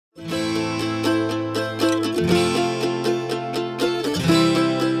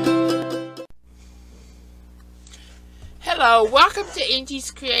So, welcome to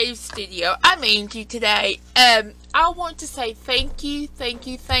Angie's Creative Studio. I'm Angie today. I want to say thank you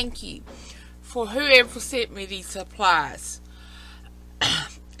for whoever sent me these supplies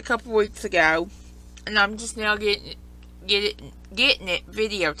a couple weeks ago, and I'm just now getting it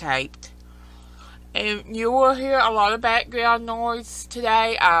videotaped. And you will hear a lot of background noise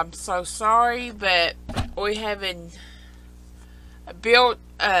today. I'm so sorry, but we're having a building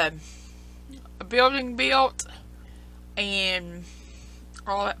built and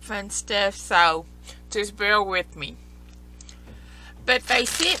all that fun stuff, so just bear with me. But they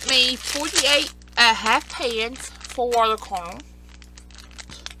sent me 48 half pans for watercolor,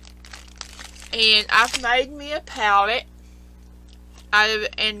 and I've made me a palette out of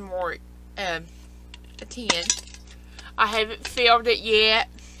it and more a tin. I haven't filled it yet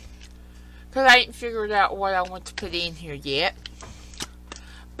because I ain't figured out what I want to put in here yet,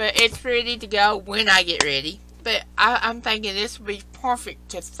 but it's ready to go when I get ready. But I'm thinking this would be perfect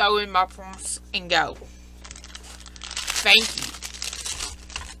to throw in my purse and go. Thank you.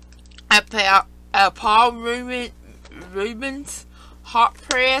 Paul Rubens hot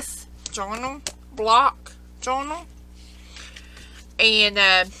press journal, block journal, and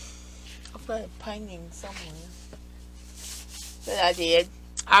I've got a painting somewhere that I did.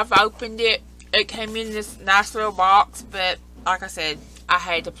 I've opened it. It came in this nice little box, but like I said, I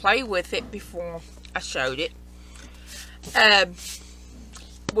had to play with it before I showed it.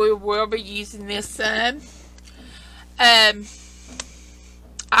 We will be using this some. I've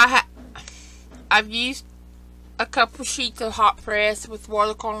used a couple sheets of hot press with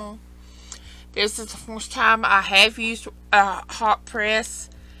watercolor. This is the first time I have used hot press,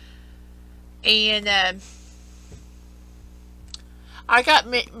 and I got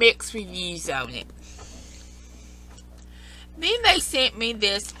mixed reviews on it. Then they sent me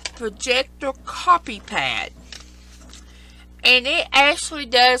this projector copy pad, and it actually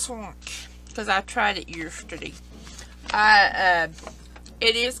does work because I tried it yesterday.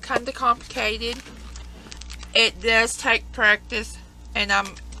 It is kind of complicated. It does take practice, and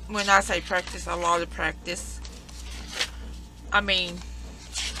when I say practice, a lot of practice. I mean,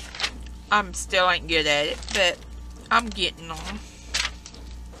 I'm still ain't good at it, but I'm getting on.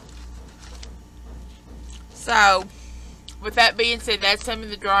 So, with that being said, that's some of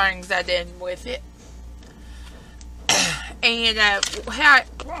the drawings I did with it. And how it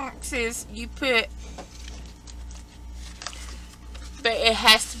works is you put, but it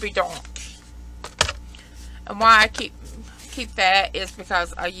has to be dark. And why I keep that is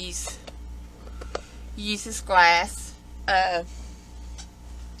because I use this glass. I'm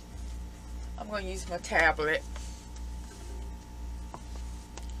going to use my tablet.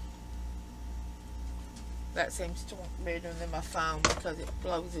 That seems to work better than my phone because it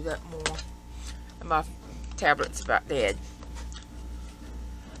blows it up more. And my tablet's about dead.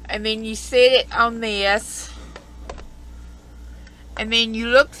 And then you set it on this. And then you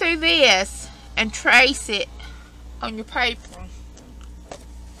look through this and trace it on your paper.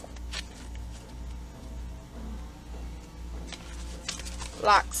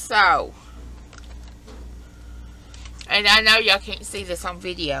 Like so. And I know y'all can't see this on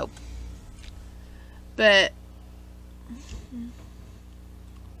video, but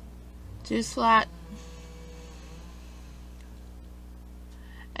just like,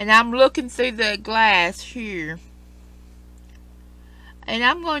 and I'm looking through the glass here, and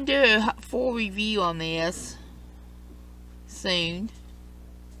I'm going to do a full review on this soon,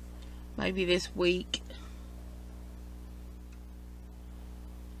 maybe this week.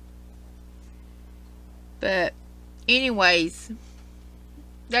 But anyways,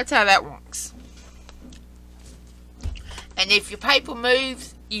 that's how that works. And if your paper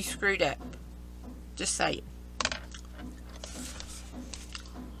moves, you screwed up. Just say it.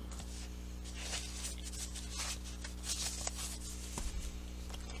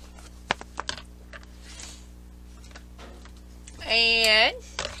 And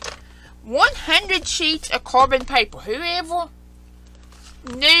 100 sheets of carbon paper. Whoever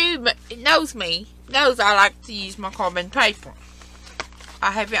knows me knows I like to use my carbon paper.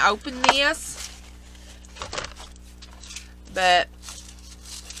 I haven't opened this, but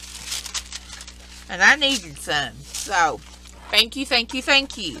and I needed some, so thank you.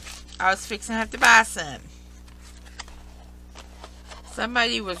 I was fixing to have to buy some.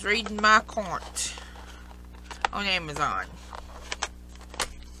 Somebody was reading my cart on Amazon.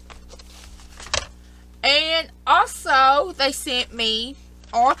 And also they sent me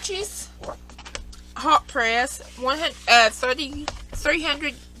Archie's hot press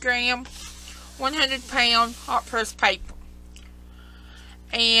 300 gram 100 pound hot press paper.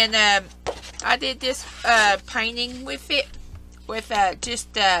 And I did this painting with it with just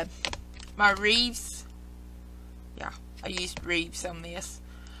my Reeves. Yeah, I used Reeves on this.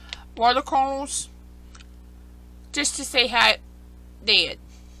 Watercolors. Just to see how it did.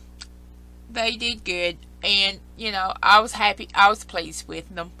 They did good. And, you know, I was happy. I was pleased with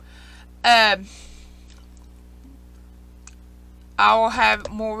them. I will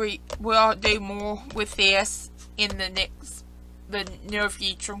have more. We'll do more with this in the near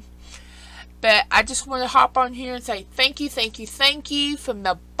future. But I just want to hop on here and say thank you from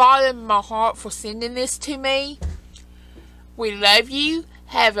the bottom of my heart for sending this to me. We love you.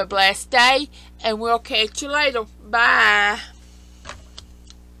 Have a blessed day, and we'll catch you later. Bye.